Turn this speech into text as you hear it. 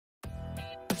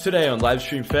Today on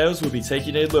Livestream Fails, we'll be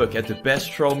taking a look at the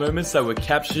best troll moments that were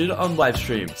captured on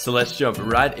livestream. So let's jump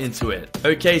right into it.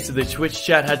 Okay, so the Twitch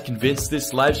chat had convinced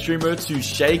this live streamer to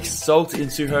shake salt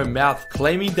into her mouth,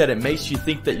 claiming that it makes you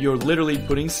think that you're literally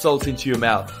putting salt into your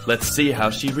mouth. Let's see how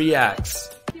she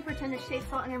reacts. You pretend to shake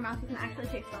salt in your mouth, you can actually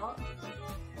shake salt.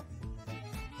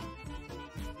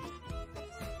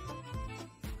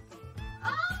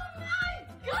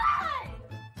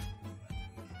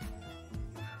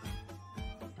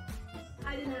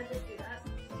 I didn't know I could do that.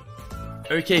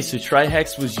 Okay, so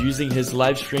Trihex was using his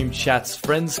livestream chat's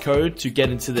friends code to get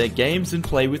into their games and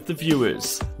play with the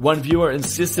viewers. One viewer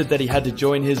insisted that he had to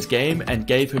join his game and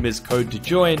gave him his code to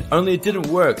join, only it didn't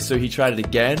work, so he tried it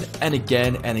again and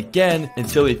again and again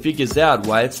until he figures out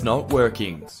why it's not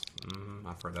working.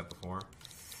 I've heard that before.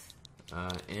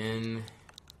 N1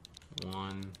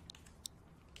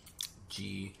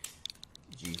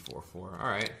 G44.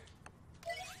 Alright.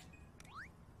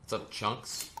 What's up,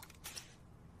 chunks?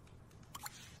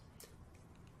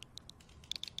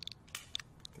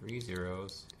 Three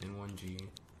zeros, N1G.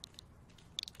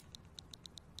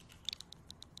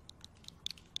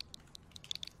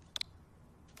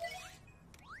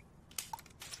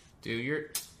 Dude,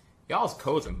 y'all's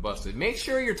codes are busted. Make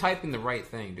sure you're typing the right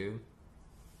thing, dude.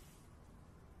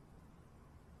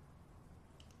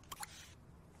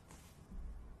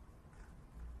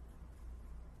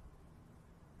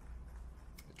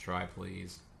 Try,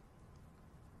 please.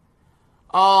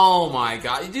 Oh my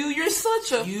god, dude, you're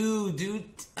such a dude.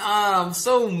 I'm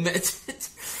so mad.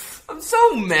 I'm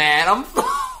so mad.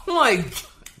 Oh my god.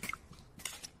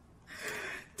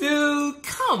 Dude,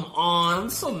 come on. I'm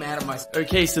so mad at myself.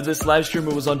 Okay, so this live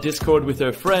streamer was on Discord with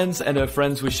her friends, and her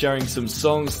friends were sharing some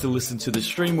songs to listen to the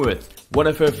stream with. One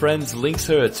of her friends links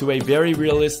her to a very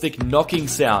realistic knocking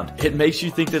sound. It makes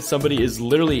you think that somebody is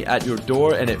literally at your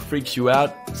door and it freaks you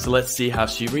out, so let's see how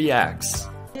she reacts.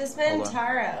 It's been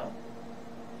Taro.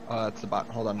 It's about,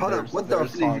 hold on, what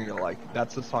there's the a song you like.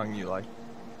 That's the song you like.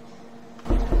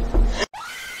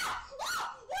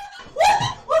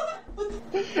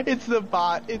 It's the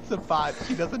bot, it's the bot.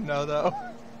 She doesn't know though.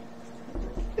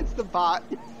 It's the bot.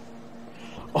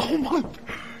 Oh my.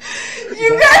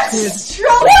 You guys are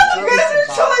trolling! You guys are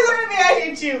trolling over me, I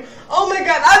hate you! Oh my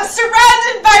god, I'm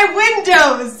surrounded by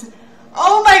windows!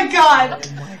 Oh my god!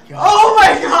 Oh my god. Oh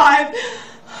my god!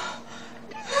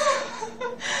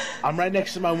 I'm right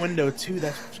next to my window too,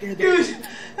 that's scared. Dude!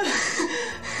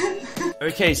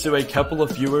 Okay, so a couple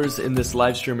of viewers in this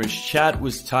live streamer's chat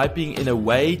was typing in a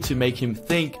way to make him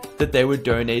think that they were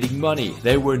donating money.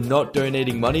 They were not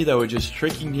donating money, they were just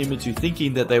tricking him into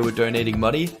thinking that they were donating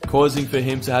money, causing for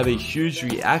him to have a huge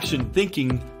reaction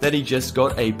thinking that he just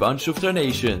got a bunch of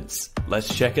donations.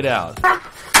 Let's check it out.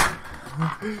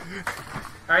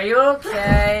 Are you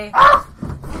okay?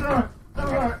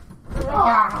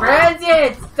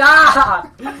 Brandon, stop!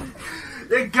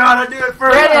 You gotta do it first!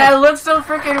 Brandon, I look so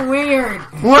freaking weird!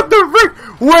 What the frick?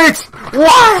 Wait!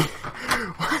 Why?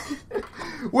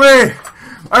 Wait!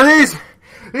 Are these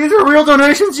are real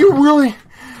donations? Are you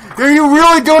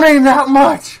really donating that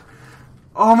much?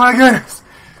 Oh my goodness!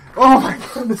 Oh my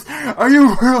goodness! Are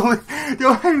you really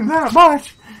donating that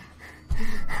much?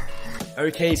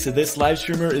 Okay, so this live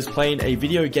streamer is playing a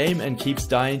video game and keeps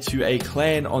dying to a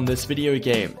clan on this video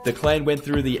game. The clan went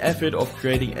through the effort of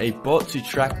creating a bot to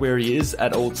track where he is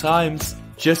at all times,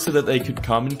 just so that they could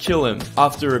come and kill him.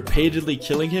 After repeatedly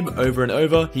killing him over and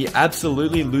over, he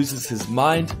absolutely loses his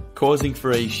mind, causing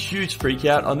for a huge freak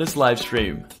out on this live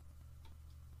stream.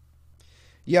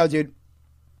 Yo, dude.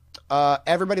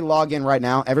 Everybody log in right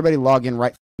now. Everybody log in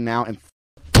right now and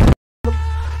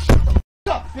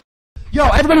yo,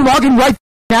 everybody log in right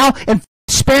now and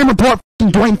spam report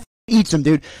Dwayne eats him,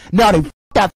 dude. No, dude,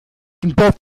 that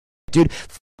both, dude.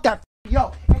 That,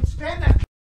 yo, and spam that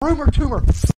rumor tumor,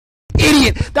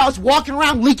 idiot that was walking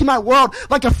around leaking my world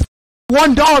like a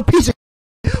 $1 piece of.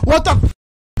 What the?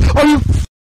 Are you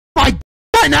my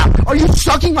right now? Are you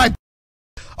sucking my?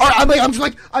 I'm just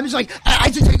like,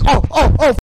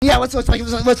 yeah.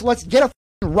 Let's get a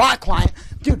rock client,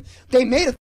 dude. They made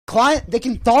a client. They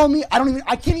can follow me.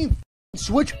 I can't even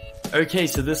switch. Okay,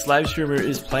 so this live streamer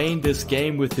is playing this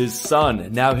game with his son.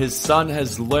 Now his son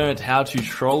has learned how to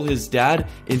troll his dad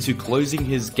into closing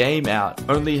his game out.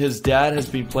 Only his dad has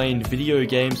been playing video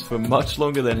games for much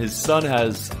longer than his son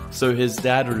has. So his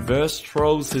dad reverse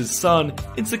trolls his son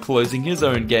into closing his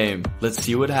own game. Let's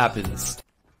see what happens.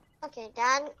 Okay,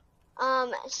 Dad,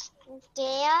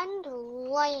 stand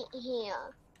right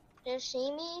here. Do you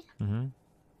see me? Mm-hmm.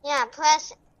 Yeah,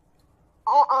 press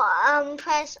Alt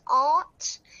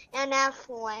and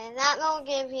F4. That will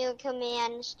give you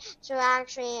commands to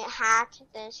actually hack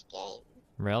this game.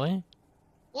 Really?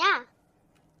 Yeah.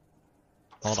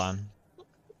 Hold on.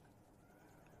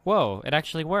 Whoa, it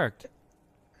actually worked.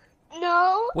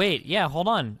 No. Wait, yeah, hold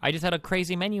on. I just had a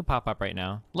crazy menu pop up right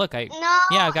now. Look, No.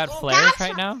 yeah, I've got flares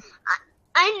right now.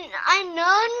 I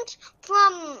learned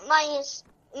from my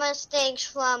mistakes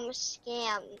from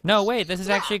scams. No, wait, this is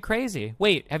actually crazy.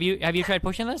 Wait, have you tried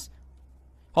pushing this?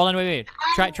 Hold on, wait.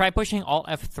 Try pushing Alt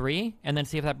F3 and then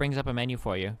see if that brings up a menu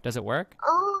for you. Does it work?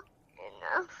 Oh,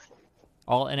 no.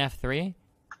 Alt and F3?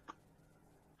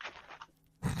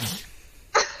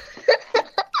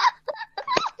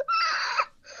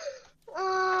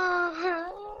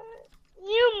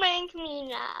 You make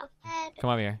me laugh. Come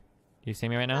over here. Do you see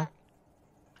me right now?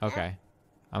 Okay.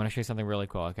 I'm gonna show you something really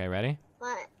cool. Okay, ready?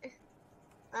 What?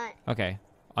 Okay.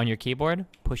 On your keyboard,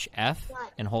 push F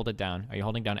What? and hold it down. Are you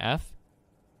holding down F?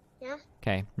 Yeah.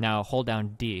 Okay. Now hold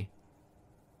down D.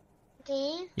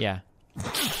 D? Yeah.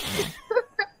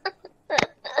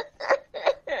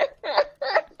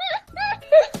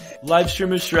 Live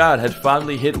streamer Shroud had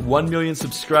finally hit 1 million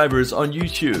subscribers on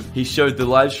YouTube. He showed the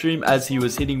live stream as he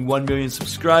was hitting 1 million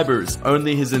subscribers.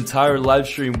 Only his entire live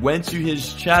stream went to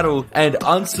his channel and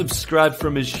unsubscribed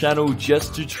from his channel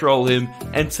just to troll him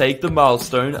and take the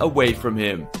milestone away from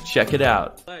him. Check it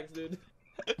out. Thanks, dude.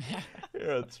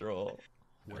 You're a troll.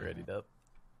 We're ready up.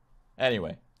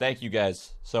 Anyway, thank you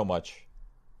guys so much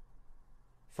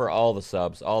for all the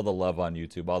subs, all the love on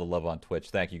YouTube, all the love on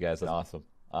Twitch. Thank you guys. That's awesome.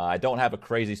 I don't have a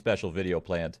crazy special video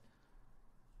planned.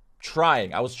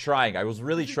 I was trying. I was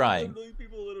really trying.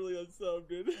 People literally unsubbed,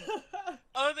 dude.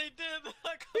 Oh, they did.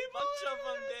 Like a bunch of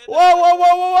them did. Whoa, whoa,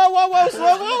 whoa, whoa, whoa, whoa, whoa,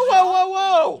 slow, whoa, whoa, whoa,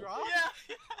 whoa.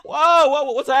 Yeah. Whoa,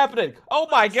 whoa, what's happening? Oh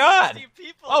my God.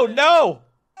 Oh no.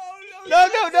 No,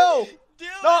 no, no.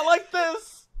 Not like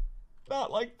this. Not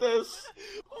like this.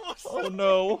 Oh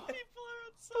no.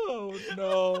 Oh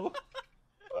no.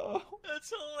 Oh.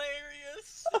 That's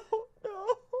hilarious. Oh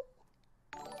no.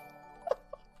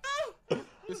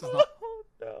 This is not.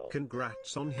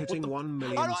 Congrats on hitting 1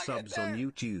 million subs on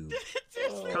YouTube.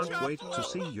 Can't wait to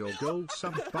see your gold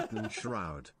sub button,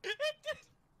 Shroud.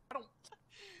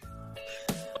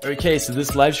 Okay, so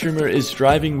this live streamer is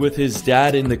driving with his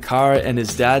dad in the car, and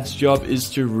his dad's job is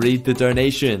to read the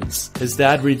donations. His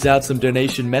dad reads out some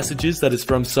donation messages that is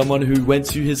from someone who went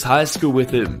to his high school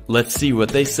with him. Let's see what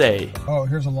they say. Oh,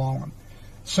 here's a long one.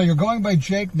 So you're going by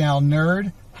Jake now,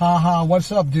 nerd? Haha,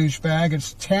 what's up, douchebag?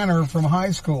 It's Tanner from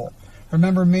high school.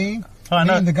 Remember me? Me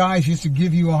and the guys used to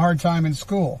give you a hard time in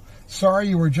school. Sorry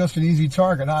you were just an easy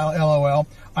target, LOL.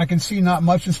 I can see not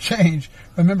much has changed.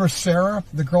 Remember Sarah,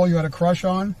 the girl you had a crush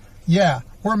on? Yeah,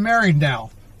 we're married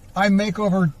now. I make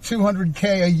over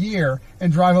 $200K a year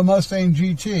and drive a Mustang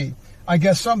GT. I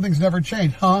guess something's never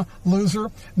changed, huh, loser?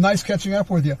 Nice catching up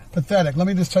with you. Pathetic. Let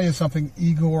me just tell you something,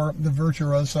 Igor the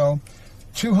Virtuoso.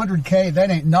 $200K, that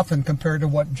ain't nothing compared to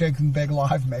what Jake and Big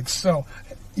Live makes. So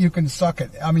you can suck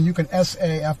it. I mean, you can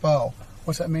SAFO.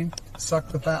 What's that mean? Suck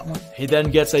the fat one? He then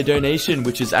gets a donation,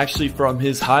 which is actually from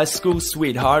his high school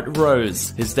sweetheart,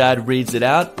 Rose. His dad reads it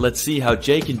out. Let's see how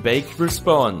Jake and Bake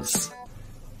responds.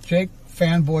 Jake,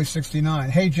 fanboy69.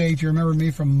 Hey, Jake, do you remember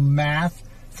me from math?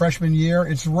 Freshman year?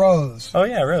 It's Rose. Oh,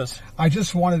 yeah, Rose. I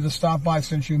just wanted to stop by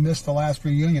since you missed the last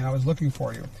reunion. I was looking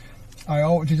for you.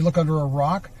 Did you look under a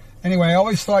rock? Anyway, I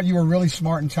always thought you were really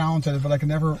smart and talented, but I could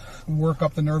never work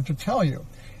up the nerve to tell you.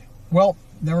 Well,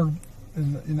 never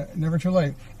too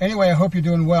late. Anyway, I hope you're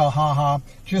doing well, haha.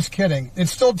 Just kidding.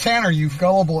 It's still Tanner, you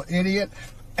gullible idiot.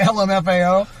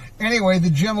 LMFAO. Anyway, the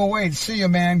gym awaits. See you,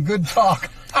 man. Good talk.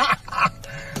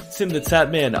 Tim the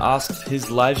Tatman asked his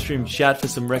livestream chat for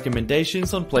some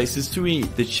recommendations on places to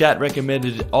eat. The chat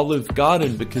recommended Olive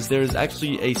Garden because there is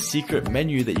actually a secret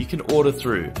menu that you can order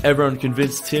through. Everyone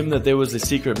convinced Tim that there was a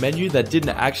secret menu that didn't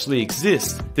actually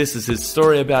exist. This is his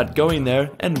story about going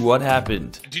there and what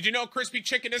happened. Did you know crispy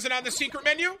chicken isn't on the secret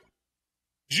menu?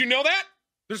 Did you know that?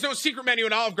 There's no secret menu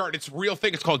in Olive Garden. It's a real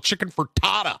thing. It's called chicken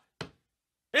frittata.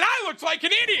 And I looked like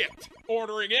an idiot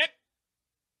ordering it.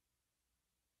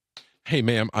 Hey,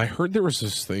 ma'am, I heard there was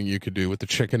this thing you could do with the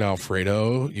chicken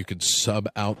Alfredo. You could sub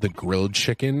out the grilled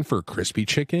chicken for crispy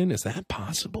chicken. Is that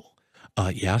possible?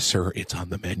 Yeah, sir. It's on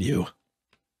the menu.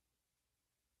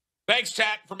 Thanks,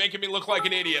 chat, for making me look like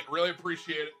an idiot. Really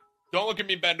appreciate it. Don't look at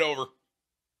me bend over.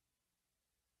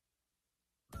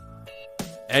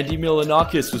 Andy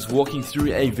Milanakis was walking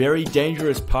through a very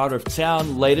dangerous part of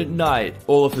town late at night.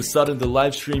 All of a sudden, the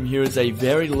live stream hears a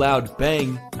very loud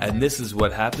bang, and this is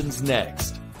what happens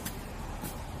next.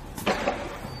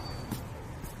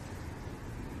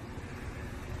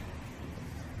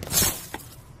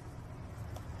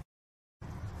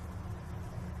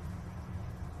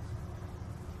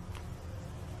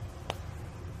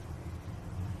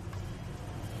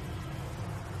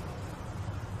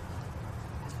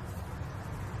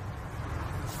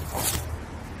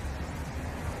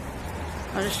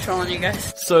 just trolling you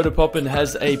guys. Soda Poppin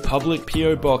has a public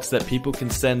PO box that people can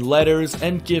send letters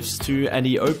and gifts to, and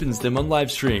he opens them on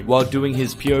livestream. While doing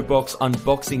his PO box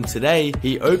unboxing today,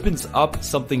 he opens up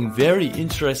something very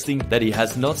interesting that he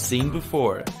has not seen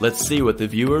before. Let's see what the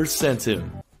viewers sent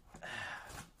him.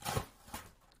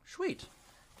 Sweet.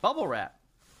 Bubble wrap.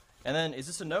 And then, is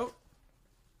this a note?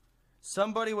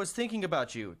 Somebody was thinking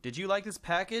about you. Did you like this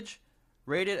package?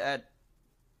 Rate it at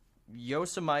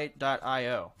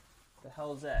yosemite.io. The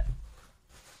hell is that?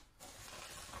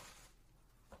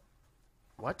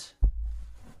 What?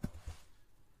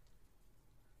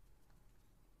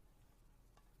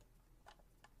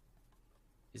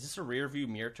 Is this a rear view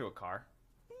mirror to a car?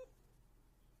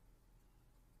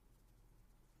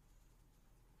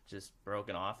 Just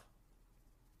broken off.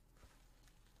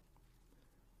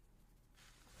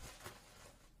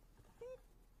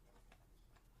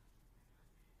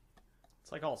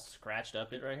 It's like all scratched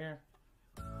up it right here.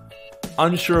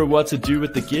 Unsure what to do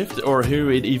with the gift or who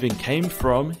it even came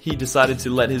from, he decided to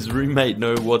let his roommate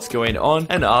know what's going on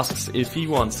and asks if he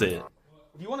wants it.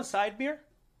 Do you want a side mirror?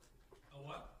 A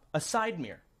what? A side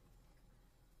mirror.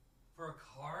 For a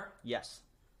car? Yes.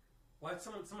 Why did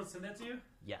someone send that to you?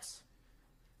 Yes.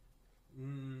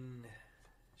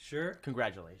 Sure.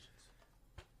 Congratulations.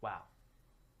 Wow.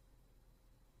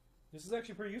 This is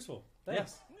actually pretty useful.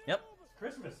 Thanks. Yep.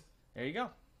 Christmas. There you go.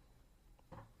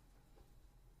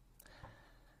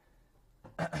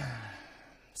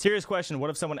 Serious question.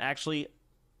 What if someone actually...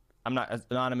 I'm not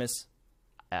anonymous.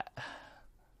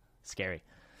 Scary.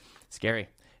 Scary.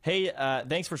 Hey,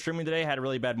 thanks for streaming today. I had a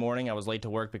really bad morning. I was late to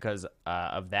work because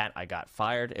of that. I got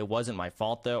fired. It wasn't my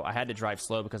fault, though. I had to drive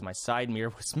slow because my side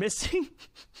mirror was missing.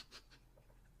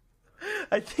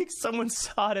 I think someone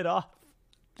sawed it off.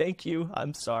 Thank you.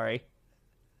 I'm sorry.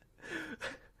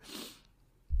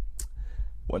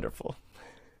 Wonderful.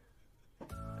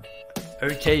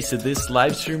 Okay, so this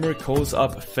live streamer calls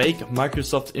up fake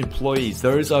Microsoft employees.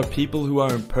 Those are people who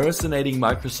are impersonating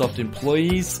Microsoft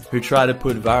employees who try to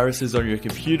put viruses on your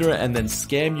computer and then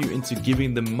scam you into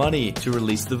giving them money to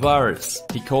release the virus.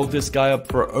 He called this guy up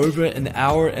for over an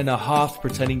hour and a half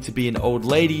pretending to be an old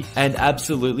lady and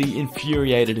absolutely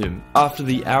infuriated him. After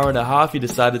the hour and a half, he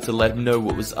decided to let him know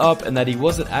what was up and that he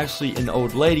wasn't actually an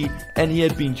old lady and he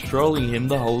had been trolling him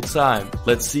the whole time.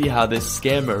 Let's see how this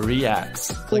scammer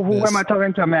reacts. Who am I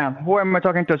talking to, ma'am? Who am I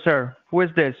talking to, sir? Who is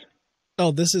this?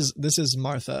 Oh, this is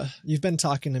Martha. You've been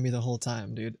talking to me the whole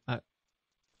time, dude. I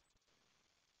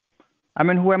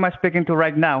mean, who am I speaking to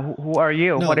right now? Who are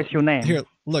you? No, what is your name? Here,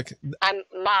 look. I'm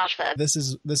Martha. This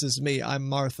is me. I'm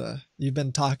Martha. You've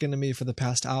been talking to me for the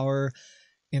past hour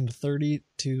and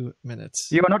 32 minutes.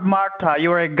 You are not Martha.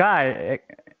 You are a guy.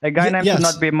 A guy named should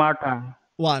not be Martha.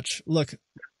 Watch. Look.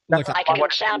 I can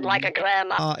sound like a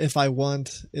grandma. If I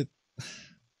want it.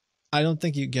 I don't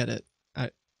think you get it,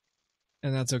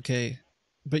 and that's okay.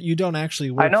 But you don't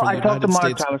actually work for the United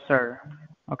States. Martha, sir.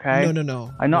 Okay.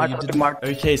 No. I know. I talked to Martha.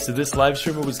 Okay, so this live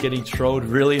streamer was getting trolled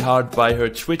really hard by her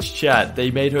Twitch chat. They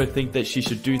made her think that she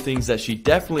should do things that she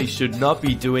definitely should not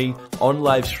be doing on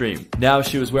live stream. Now,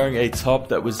 she was wearing a top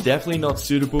that was definitely not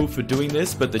suitable for doing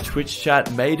this, but the Twitch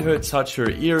chat made her touch her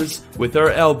ears with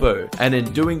her elbow. And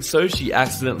in doing so, she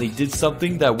accidentally did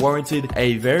something that warranted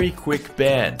a very quick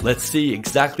ban. Let's see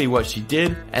exactly what she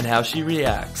did and how she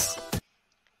reacts.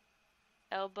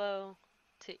 Elbow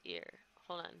to ear.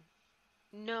 Hold on.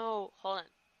 No, hold on.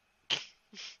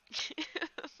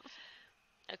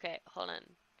 Okay, hold on.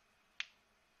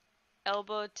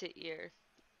 Elbow to ear.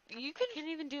 You can't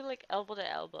even do like elbow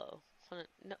to elbow. Hold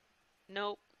on.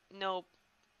 No, nope.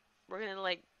 We're gonna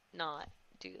like not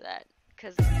do that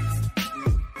because.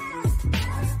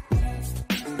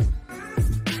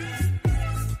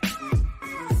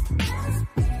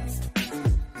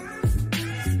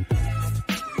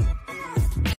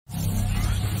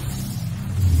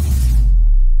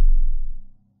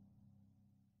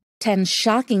 Ten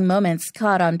shocking moments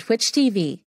caught on Twitch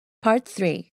TV, Part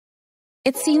 3.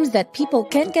 It seems that people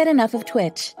can't get enough of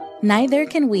Twitch. Neither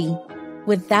can we.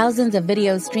 With thousands of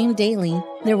videos streamed daily,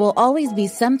 there will always be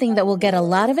something that will get a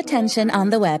lot of attention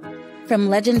on the web. From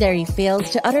legendary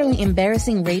fails to utterly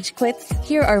embarrassing rage quits,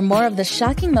 here are more of the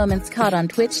shocking moments caught on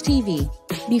Twitch TV.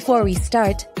 Before we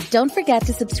start, don't forget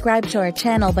to subscribe to our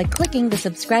channel by clicking the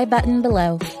subscribe button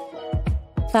below.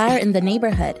 Fire in the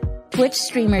neighborhood. Twitch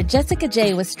streamer Jessica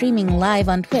J was streaming live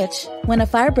on Twitch when a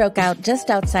fire broke out just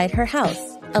outside her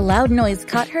house. A loud noise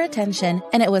caught her attention,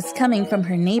 and it was coming from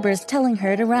her neighbors telling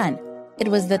her to run. It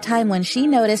was the time when she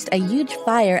noticed a huge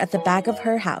fire at the back of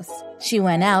her house. She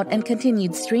went out and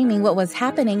continued streaming what was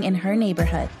happening in her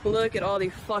neighborhood. Look at all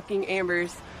these fucking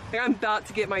ambers. Like, I'm about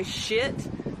to get my shit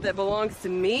that belongs to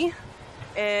me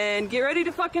and get ready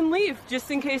to fucking leave, just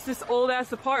in case this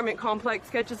old-ass apartment complex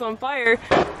catches on fire,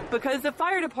 because the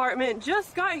fire department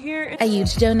just got here. A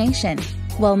huge donation.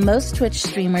 While most Twitch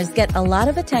streamers get a lot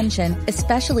of attention,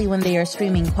 especially when they are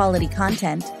streaming quality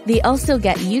content, they also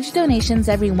get huge donations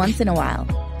every once in a while.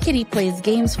 Kitty Plays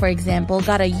Games, for example,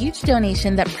 got a huge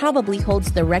donation that probably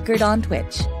holds the record on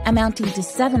Twitch, amounting to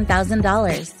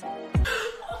 $7,000.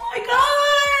 Oh my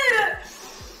god!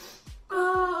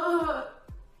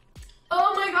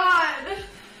 Oh my god!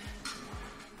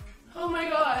 Oh my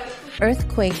god!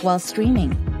 Earthquake while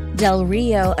streaming. Del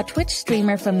Rio, a Twitch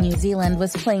streamer from New Zealand,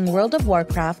 was playing World of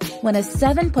Warcraft when a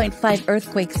 7.5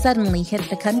 earthquake suddenly hit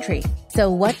the country.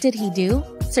 So what did he do?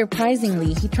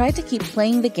 Surprisingly, he tried to keep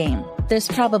playing the game. There's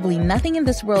probably nothing in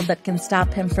this world that can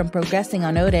stop him from progressing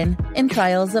on Odin in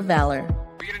Trials of Valor.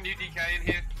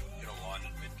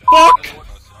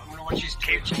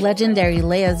 Legendary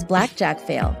Leia's Blackjack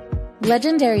fail.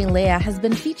 Legendary Leia has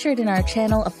been featured in our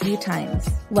channel a few times.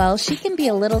 Well, she can be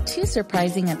a little too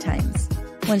surprising at times.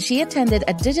 When she attended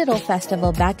a digital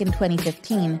festival back in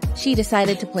 2015, she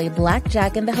decided to play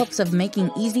blackjack in the hopes of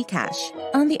making easy cash.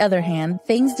 On the other hand,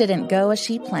 things didn't go as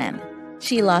she planned.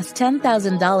 She lost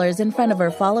 $10,000 in front of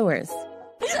her followers. No,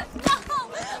 it's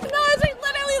like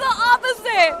literally the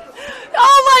opposite!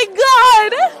 Oh my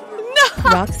god!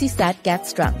 No! Roxy Sat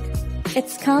gets drunk.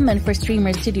 It's common for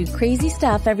streamers to do crazy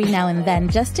stuff every now and then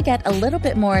just to get a little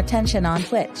bit more attention on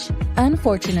Twitch.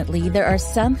 Unfortunately, there are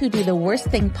some who do the worst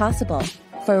thing possible.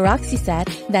 For Roxy Sat,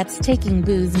 that's taking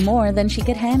booze more than she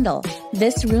could handle.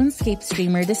 This RuneScape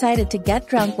streamer decided to get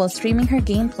drunk while streaming her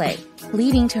gameplay,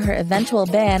 leading to her eventual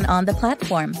ban on the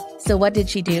platform. So what did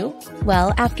she do?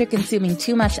 Well, after consuming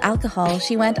too much alcohol,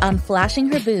 she went on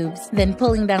flashing her boobs, then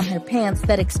pulling down her pants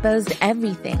that exposed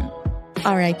everything.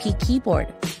 RIP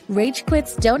keyboard. Rage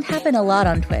quits don't happen a lot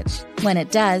on Twitch. When it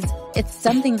does, it's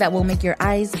something that will make your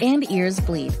eyes and ears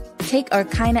bleed. Take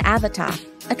Arcana Avatar,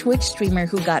 a Twitch streamer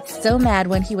who got so mad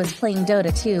when he was playing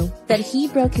Dota 2 that he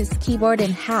broke his keyboard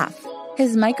in half.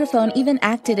 His microphone even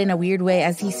acted in a weird way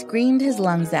as he screamed his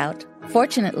lungs out.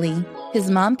 Fortunately, his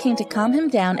mom came to calm him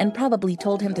down and probably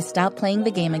told him to stop playing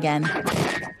the game again.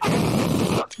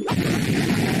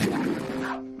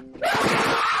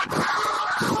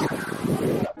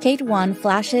 Kate Wan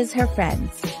flashes her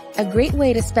friends. A great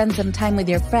way to spend some time with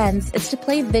your friends is to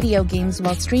play video games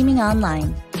while streaming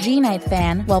online. G-Night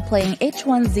Fan, while playing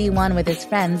H1Z1 with his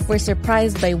friends, were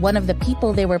surprised by one of the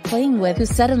people they were playing with who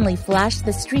suddenly flashed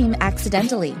the stream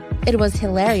accidentally. It was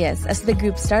hilarious as the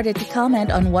group started to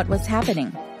comment on what was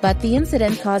happening. But the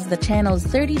incident caused the channel's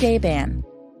 30-day ban.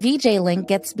 VJ Link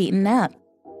gets beaten up.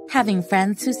 Having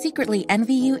friends who secretly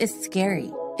envy you is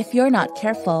scary. If you're not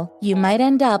careful, you might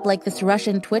end up like this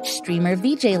Russian Twitch streamer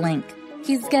VJ Link.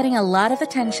 He's getting a lot of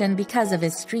attention because of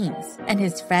his streams, and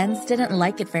his friends didn't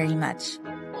like it very much.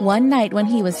 One night when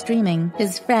he was streaming,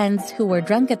 his friends, who were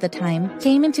drunk at the time,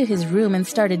 came into his room and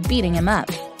started beating him up.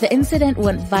 The incident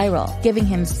went viral, giving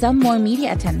him some more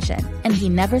media attention, and he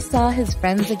never saw his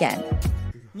friends again.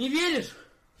 Не веришь?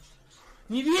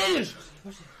 Не веришь?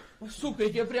 Сука, я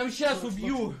тебя прямо сейчас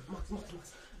убью.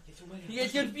 Я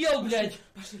терпел, блядь.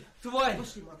 Тварь.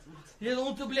 Я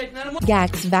думал, ты, блядь, нормально.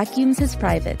 Gax vacuums his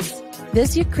privates.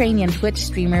 This Ukrainian Twitch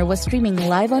streamer was streaming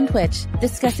live on Twitch,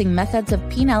 discussing methods of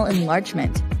penile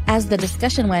enlargement. As the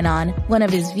discussion went on, one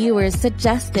of his viewers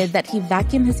suggested that he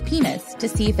vacuum his penis to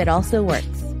see if it also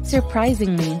works.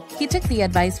 Surprisingly, he took the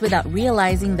advice without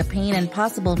realizing the pain and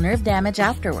possible nerve damage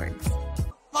afterwards.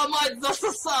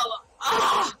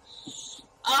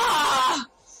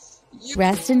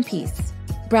 Rest in peace.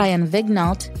 Brian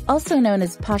Vignault, also known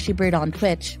as Poshybird on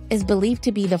Twitch, is believed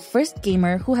to be the first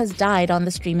gamer who has died on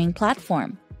the streaming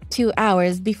platform. 2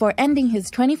 hours before ending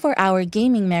his 24-hour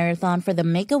gaming marathon for the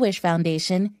Make-A-Wish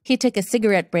Foundation, he took a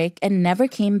cigarette break and never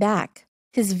came back.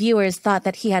 His viewers thought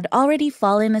that he had already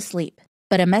fallen asleep,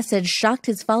 but a message shocked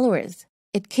his followers.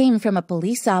 It came from a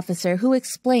police officer who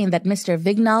explained that Mr.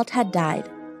 Vignault had died.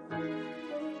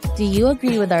 Do you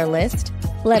agree with our list?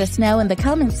 Let us know in the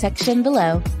comments section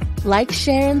below. Like,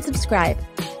 share, and subscribe.